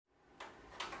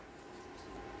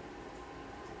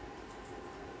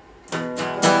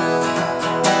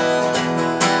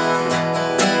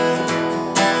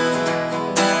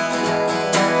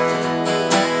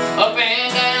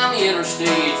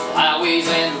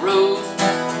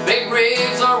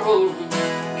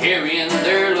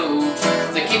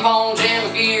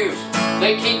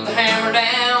keep the hammer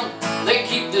down, they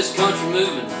keep this country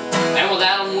moving, and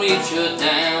without them we'd shut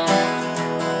down.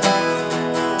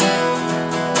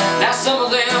 Now some of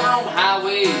them are on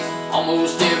highways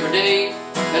almost every day.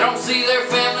 They don't see their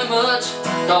family much,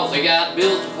 cause they got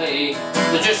bills to pay.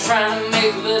 They're just trying to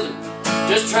make a living,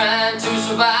 just trying to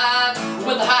survive.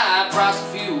 With the high price of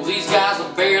fuel, these guys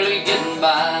are barely getting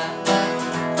by.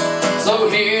 So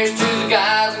here's to the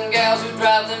guys and gals who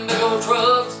drive them big old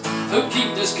trucks, who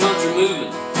keep this country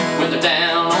moving when they're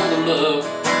down on the luck.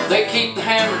 They keep the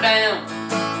hammer down,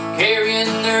 carrying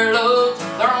their loads.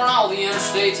 They're on all the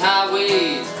interstates,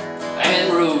 highways,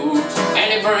 and roads, and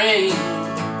they bring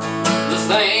the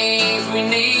things we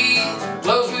need: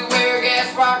 clothes we wear,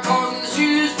 gas for our cars, and the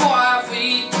shoes for our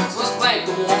feet. So let's thank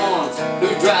the ones who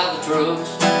drive the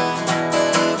trucks.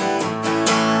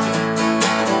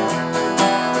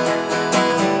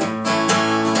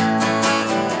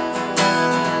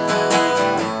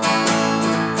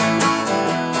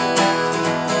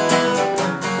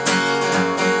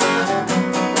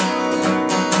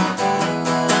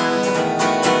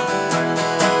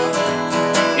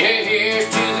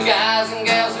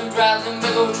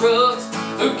 Trucks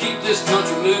who keep this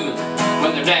country moving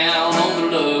when they're down on the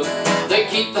luck. They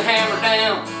keep the hammer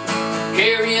down,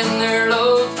 carrying their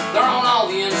loads. They're on all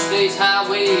the interstates,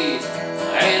 highways,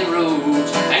 and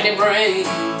roads, and they bring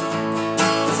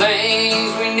the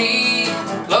things we need: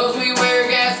 clothes we wear,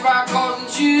 gas for our cars, and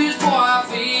shoes for our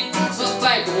feet. So let's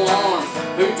thank the ones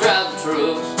who drive the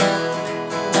trucks.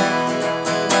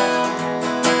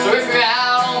 So if you're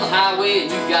out on the highway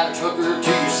and you've got a trucker to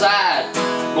your side,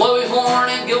 blow his horn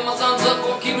and give him a thumbs up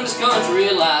for keeping this country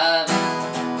alive.